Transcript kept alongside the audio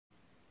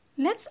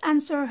Let's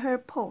answer her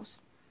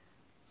post.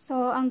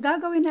 So, ang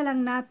gagawin na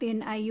lang natin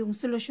ay yung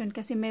solution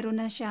kasi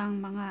meron na siyang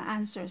mga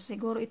answers.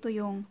 Siguro ito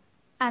yung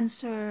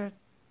answer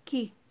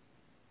key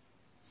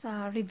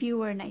sa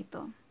reviewer na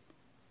ito.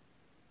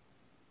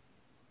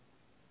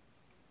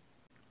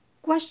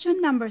 Question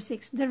number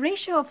 6. The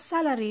ratio of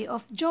salary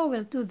of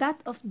Joel to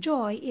that of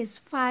Joy is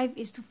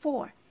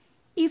 5:4.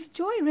 If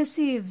Joy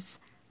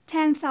receives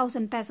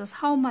 10,000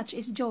 pesos, how much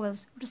is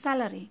Joel's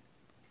salary?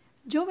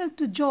 Joel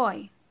to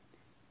Joy.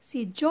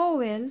 Si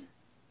Joel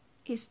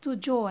is to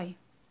Joy.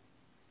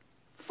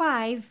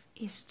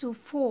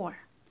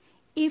 5:4.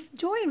 If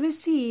Joy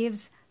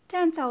receives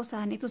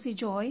 10,000, ito si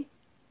Joy,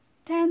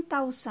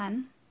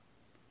 10,000,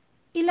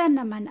 ilan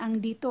naman ang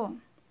dito?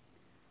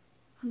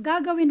 Ang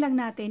gagawin lang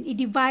natin,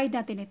 i-divide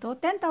natin ito.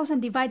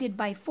 10,000 divided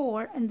by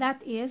 4, and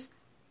that is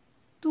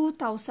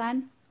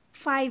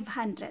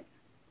 2,500.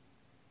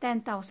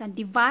 10,000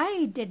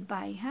 divided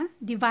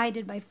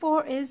by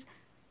 4 is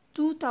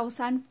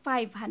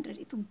 2,500.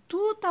 Itong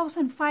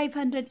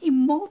 2,500,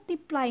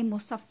 i-multiply mo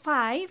sa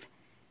 5,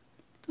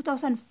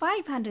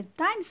 2,500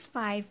 times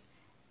 5,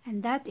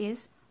 and that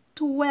is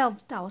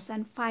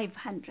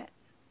 12,500.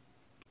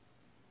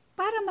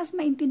 Para mas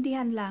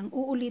maintindihan lang,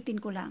 uulitin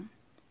ko lang.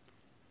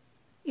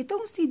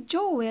 Itong si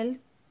Joel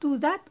to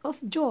that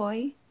of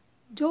Joy,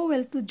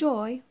 Joel to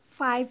Joy,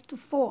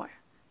 5:4.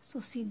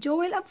 So, si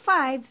Joel ang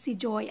 5, si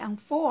Joy ang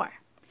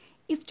 4.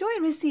 If Joy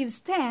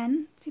receives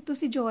 10, si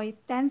Joy,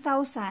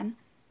 10,000,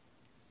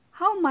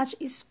 how much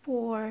is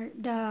for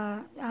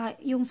the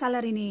yung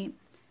salary ni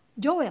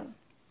Joel?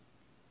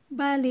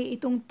 Bali,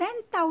 itong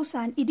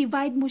 10,000,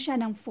 i-divide mo siya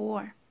ng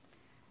 4.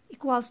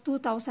 Equals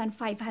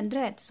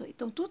 2,500. So,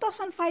 itong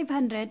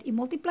 2,500,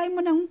 i-multiply mo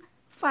ng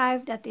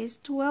 5, that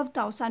is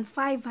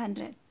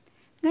 12,500.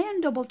 Ngayon,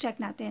 double check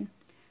natin.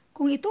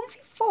 Kung itong si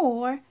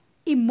 4,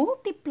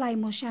 i-multiply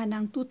mo siya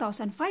ng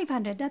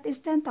 2,500, that is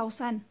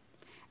 10,000.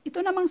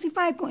 Ito namang si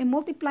 5, kung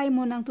i-multiply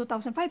mo ng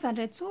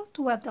 2,500, so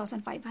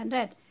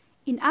 12,500.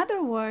 In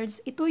other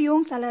words, ito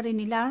yung salary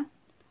nila,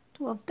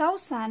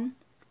 12,000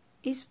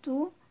 is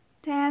to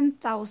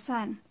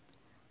 10,000.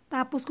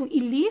 Tapos kung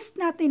i-list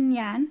natin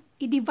yan,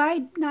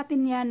 i-divide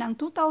natin yan ng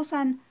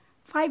 2,500,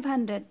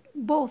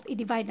 both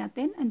i-divide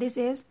natin, and this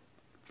is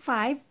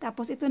 5.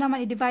 Tapos ito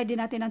naman i-divide din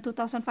natin ng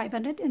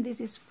 2,500, and this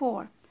is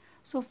 4.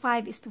 So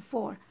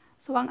 5:4.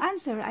 So ang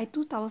answer ay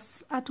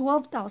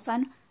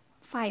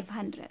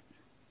 12,500.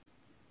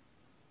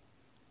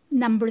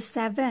 Number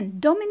 7.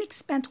 Dominic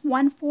spent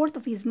 1/4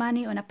 of his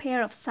money on a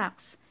pair of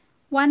socks,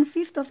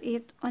 1/5 of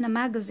it on a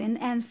magazine,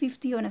 and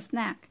 50 on a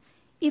snack.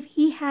 If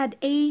he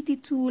had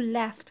 82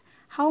 left,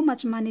 how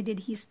much money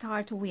did he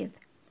start with?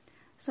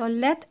 So,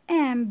 let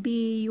M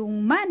be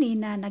yung money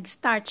na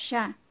nag-start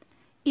siya.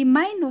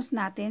 I-minus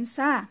natin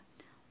sa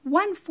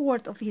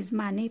 1/4 of his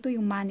money. Ito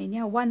yung money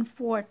niya,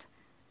 1/4.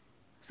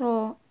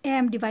 So,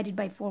 M divided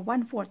by 4,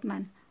 1/4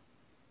 man.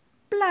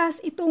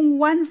 Plus, itong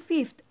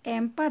 1/5,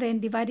 M pa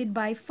rin divided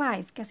by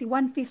 5. Kasi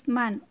 1/5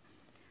 man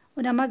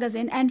on a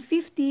magazine and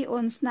 50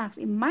 on snacks.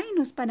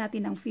 I-minus pa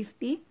natin ng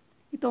 50.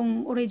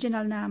 Itong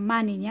original na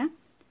money niya.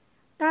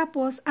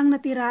 Tapos, ang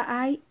natira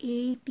ay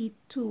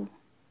 82.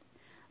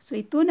 So,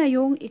 ito na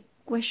yung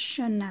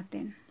equation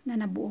natin na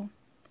nabuo.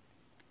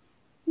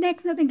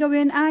 Next natin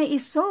gawin ay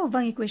isolve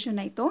ang equation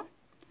na ito.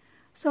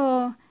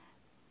 So,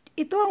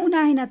 ito ang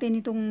unahin natin,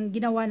 itong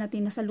ginawa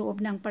natin na sa loob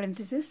ng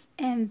parenthesis.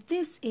 And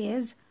this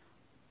is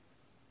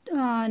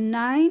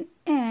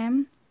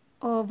 9m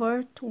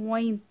over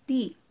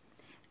 20.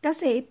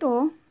 Kasi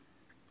ito,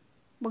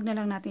 wag na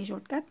lang natin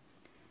shortcut.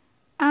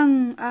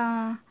 Ang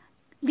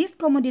least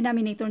common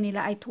denominator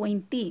nila ay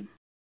 20.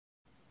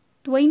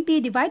 20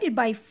 divided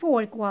by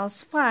 4 equals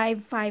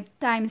 5. 5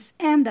 times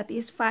m, that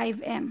is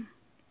 5m.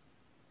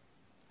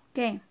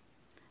 Okay.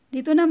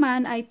 Dito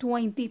naman ay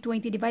 20.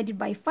 20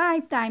 divided by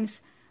 5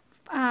 times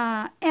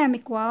m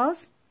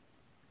equals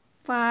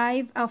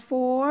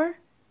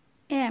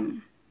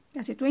 4m.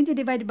 Kasi 20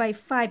 divided by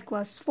 5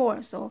 equals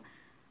 4. So,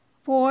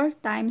 4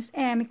 times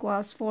m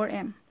equals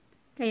 4m.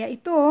 Kaya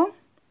ito,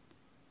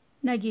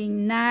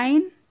 naging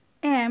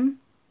 9m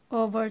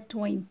over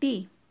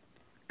 20.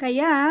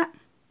 Kaya,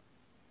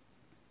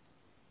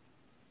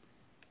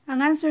 ang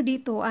answer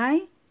dito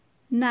ay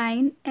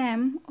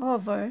 9m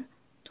over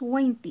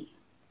 20.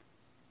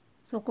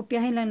 So,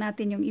 kopyahin lang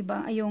natin yung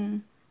iba,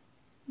 yung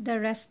the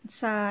rest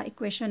sa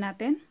equation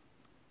natin.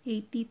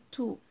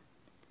 82.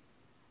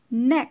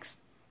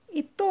 Next,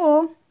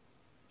 ito,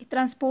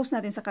 i-transpose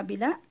natin sa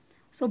kabila.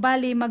 So,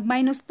 bali,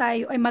 mag-minus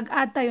tayo, ay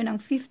mag-add tayo ng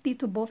 50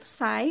 to both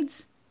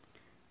sides.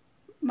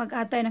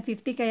 Mag-add tayo ng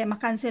 50, kaya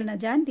makancel na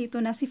dyan. Dito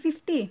na si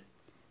 50.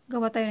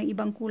 Gawa tayo ng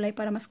ibang kulay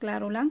para mas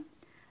klaro lang.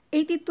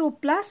 82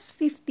 plus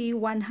 50,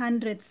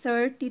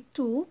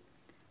 132.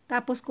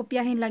 Tapos,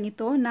 kopyahin lang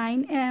ito,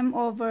 9m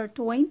over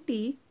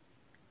 20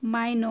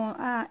 minus,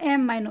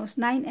 m minus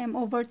 9m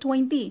over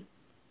 20.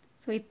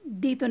 So,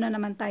 dito na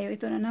naman tayo.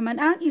 Ito na naman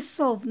ang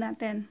isolve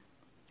natin.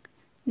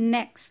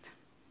 Next.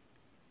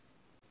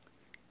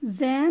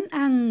 Then,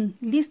 ang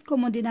least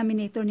common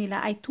denominator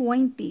nila ay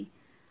 20.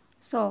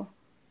 So,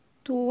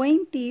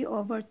 20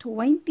 over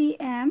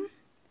 20m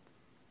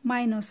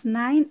minus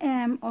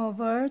 9m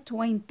over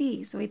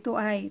 20. So ito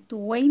ay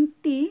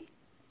 20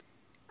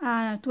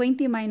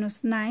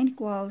 minus 9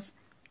 equals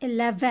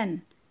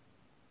 11m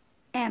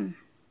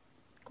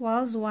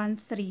equals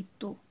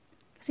 132.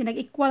 Kasi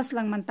nag-equals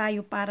lang man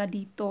tayo para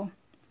dito.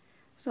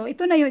 So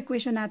ito na yung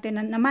equation natin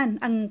naman.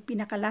 Ang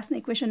pinaka-last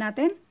na equation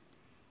natin,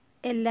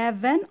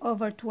 11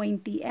 over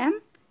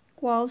 20m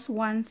equals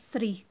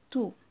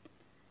 132.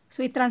 So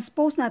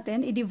i-transpose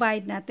natin,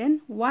 i-divide natin,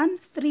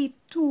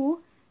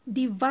 132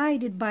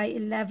 divided by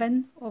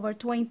 11 over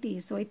 20.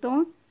 So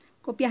ito,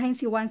 kopyahin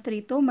si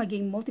 132,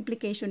 maging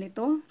multiplication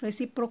ito.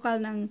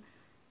 Reciprocal ng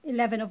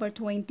 11 over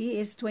 20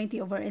 is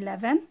 20 over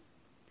 11.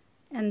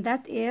 And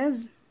that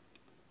is,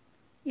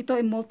 ito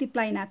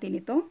i-multiply natin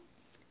ito.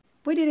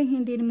 Pwede rin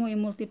hindi mo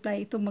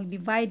i-multiply ito,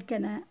 mag-divide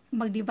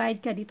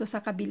ka dito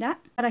sa kabila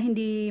para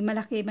hindi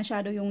malaki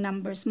masyado yung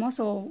numbers mo.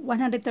 So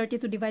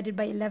 132 divided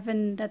by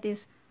 11, that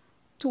is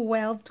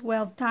 12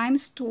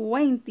 times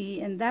 20,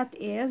 and that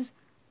is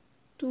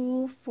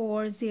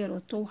 240.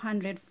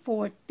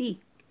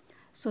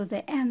 So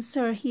the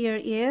answer here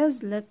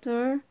is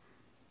letter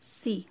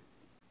C.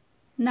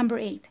 Number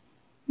 8.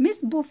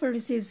 Miss Buffer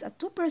receives a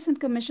 2%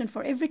 commission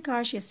for every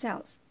car she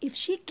sells. If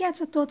she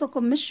gets a total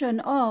commission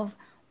of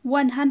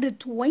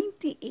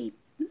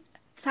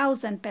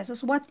 128,000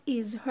 pesos, what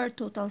is her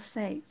total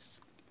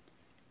sales?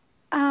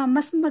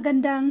 Mas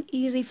magandang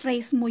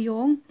i-rephrase mo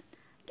yung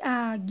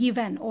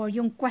given or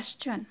yung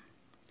question.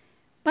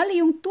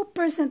 Bali yung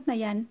 2% na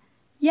yan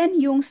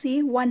yung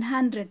si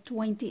 128.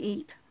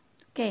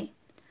 Okay.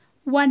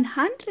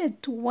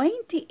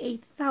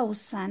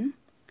 128,000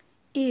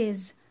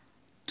 is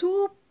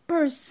 2%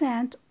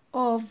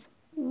 of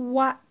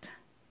what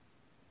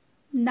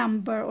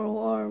number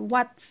or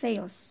what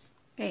sales?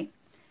 Okay.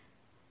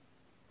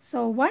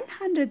 So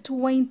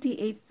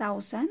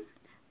 128,000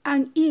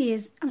 ang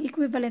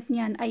equivalent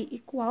niyan ay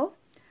equal.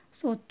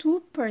 So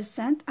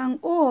 2%, ang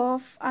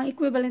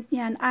equivalent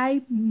niyan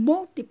ay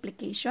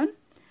multiplication.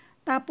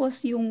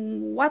 Tapos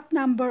yung what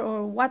number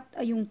or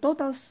yung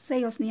total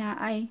sales niya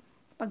ay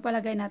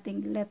pagpalagay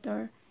nating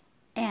letter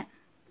N.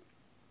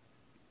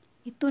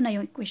 Ito na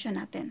yung equation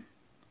natin.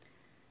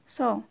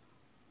 So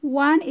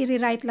 1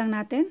 i-rewrite lang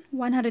natin,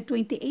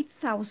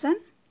 128,000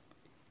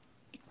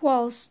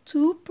 equals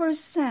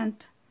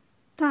 2%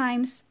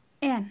 times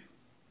N.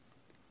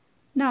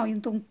 Now,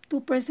 yung 2%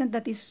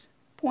 that is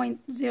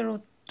 0.02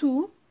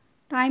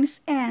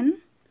 times N.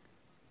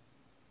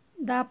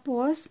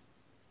 Tapos,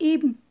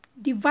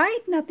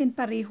 i-divide natin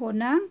pareho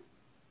ng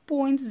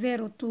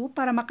 0.02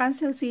 para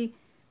makancel si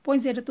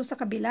 0.02 sa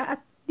kabila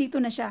at dito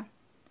na siya.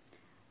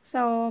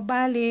 So,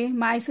 bali,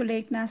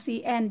 ma-isolate na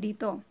si N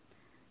dito.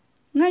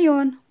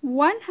 Ngayon,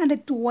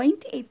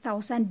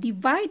 128,000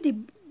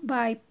 divided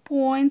by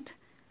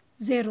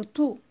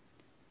 0.02.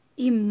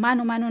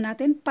 Imano-mano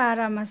natin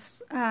para mas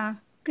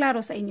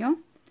klaro sa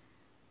inyo.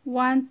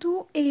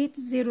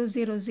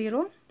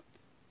 128,000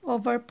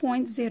 over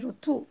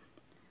 0.02.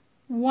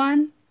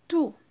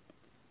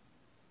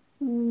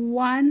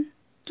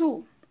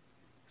 1,2.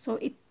 So,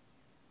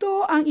 ito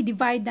ang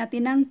i-divide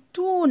natin ng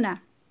 2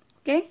 na.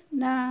 Okay?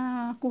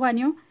 Nakuha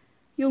nyo?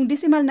 Yung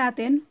decimal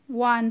natin,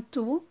 1,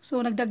 2.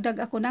 So, nagdagdag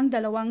ako ng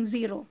 2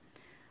 0.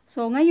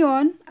 So,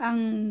 ngayon, ang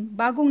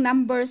bagong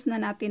number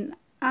natin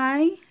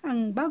ay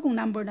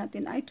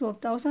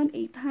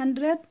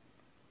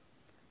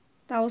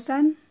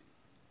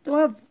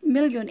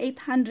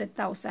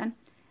 12,800,000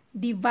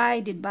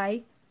 divided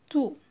by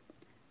 2.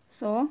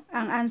 So,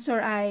 ang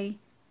answer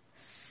ay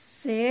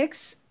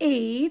 6,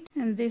 8,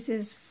 and this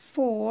is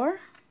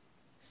 4.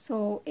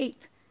 So,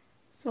 8.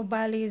 So,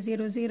 bali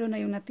 0, 0 na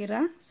yung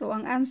natira. So,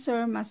 ang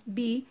answer must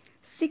be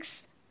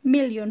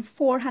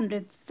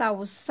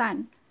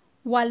 6,400,000.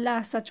 Wala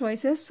sa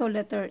choices, so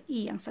letter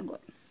E ang sagot.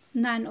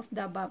 None of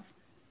the above.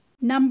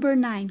 Number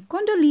 9.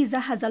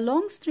 Condoleezza has a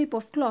long strip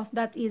of cloth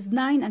that is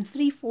 9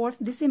 3/4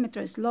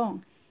 decimeters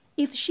long.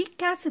 If she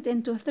cuts it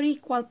into 3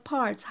 equal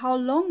parts, how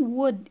long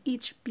would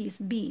each piece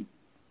be?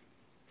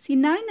 Si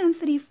 9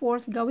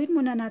 3/4, gawin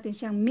muna natin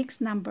siyang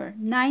mixed number.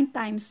 9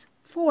 times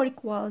 4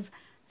 equals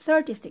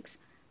 36,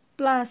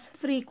 plus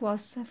 3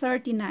 equals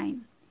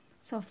 39.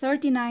 So,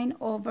 39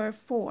 over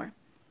 4.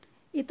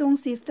 Itong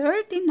si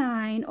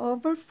 39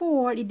 over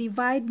 4,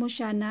 i-divide mo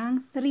siya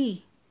ng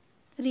 3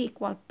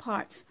 equal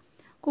parts.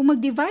 Kung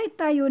mag-divide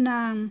tayo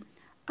ng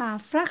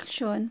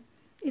fraction,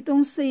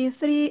 itong si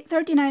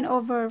 39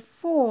 over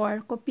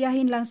 4,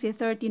 kopyahin lang si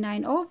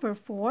 39 over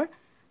 4,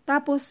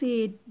 tapos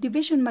si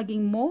division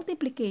maging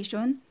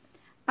multiplication,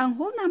 ang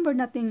whole number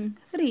nating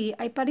 3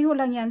 ay pareho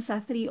lang yan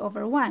sa 3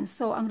 over 1.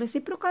 So, ang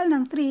reciprocal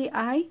ng 3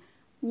 ay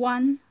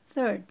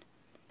 1/3.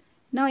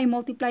 Now,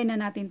 i-multiply na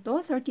natin to.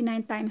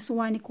 39 times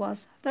 1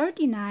 equals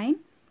 39.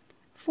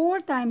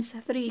 4 times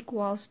 3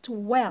 equals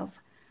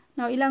 12.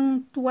 Now,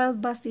 ilang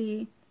 12 ba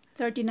si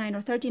 39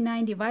 or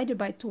 39 divided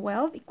by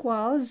 12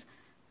 equals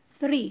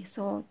 3.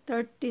 So,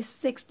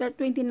 36,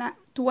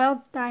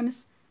 12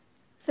 times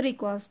 3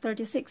 equals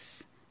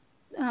 36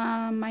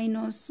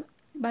 minus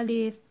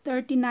Bali,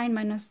 39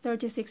 minus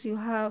 36, you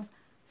have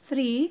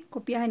 3.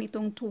 Kopyahin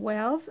itong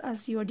 12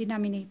 as your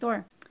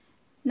denominator.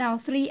 Now,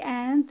 3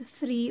 and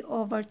 3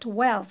 over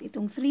 12.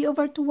 Itong 3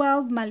 over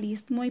 12,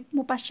 malist mo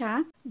pa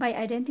siya by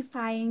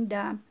identifying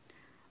the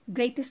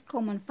greatest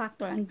common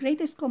factor. Ang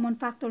greatest common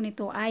factor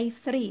nito ay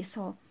 3.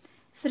 So,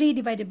 3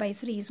 divided by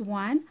 3 is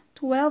 1.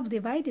 12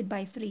 divided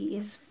by 3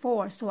 is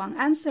 4. So, ang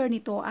answer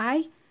nito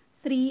ay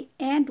 3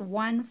 and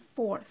 1/4.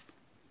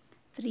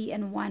 3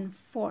 and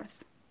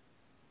 1/4.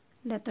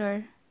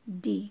 Letter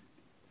D.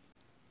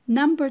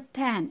 Number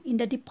 10.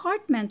 In the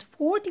department,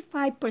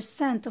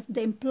 45% of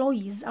the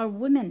employees are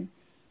women.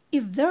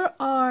 If there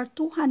are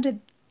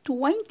 220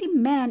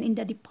 men in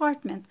the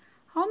department,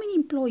 how many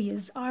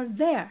employees are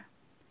there?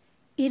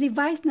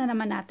 I-revise na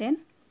naman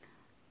natin.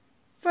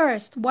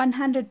 First,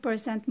 100%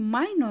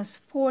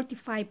 minus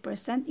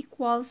 45%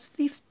 equals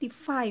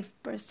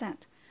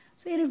 55%.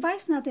 So,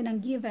 i-revise natin ang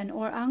given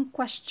or ang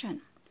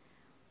question.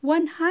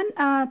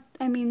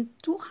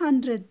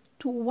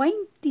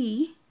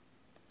 220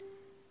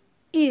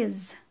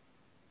 is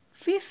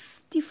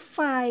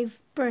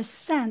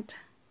 55%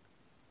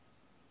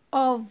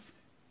 of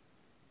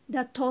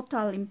the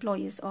total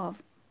employees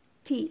of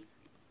T.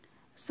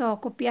 So,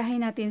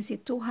 kopyahin natin si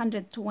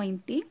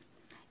 220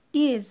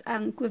 is,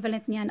 ang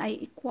equivalent niyan ay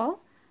equal.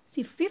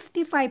 Si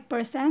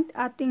 55%,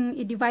 ating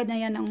i-divide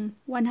na yan ng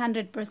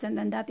 100%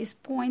 and that is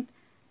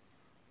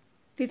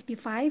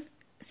 0.55.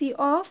 Si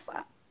of,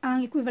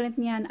 ang equivalent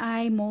niyan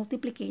ay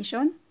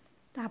multiplication.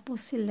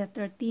 Tapos si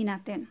letter T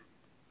natin.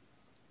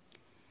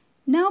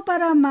 Now,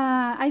 para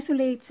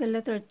ma-isolate si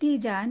letter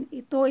T dyan,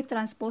 ito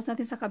i-transpose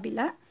natin sa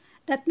kabila.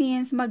 That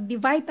means,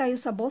 mag-divide tayo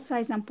sa both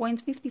sides ng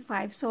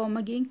 0.55. So,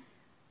 maging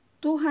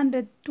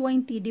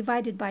 220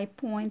 divided by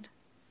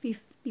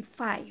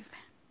 0.55.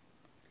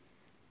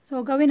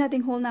 So, gawin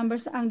natin whole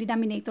numbers ang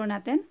denominator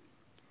natin.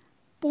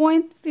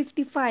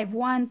 0.55,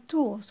 1,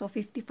 2. So,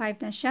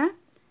 55 na siya.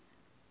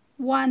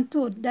 1,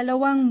 2.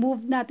 Dalawang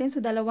move natin.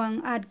 So, dalawang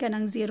add ka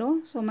ng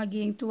 0. So,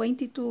 maging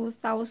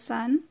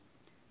 22,000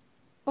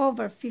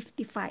 over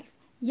 55.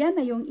 Yan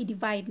na yung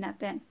i-divide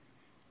natin.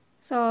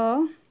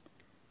 So,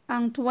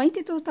 ang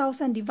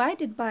 22,000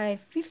 divided by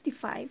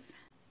 55,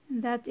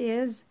 that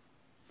is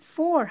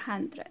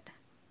 400.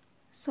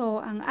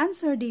 So, ang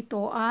answer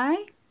dito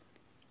ay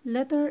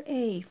letter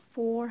A,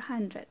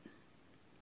 400.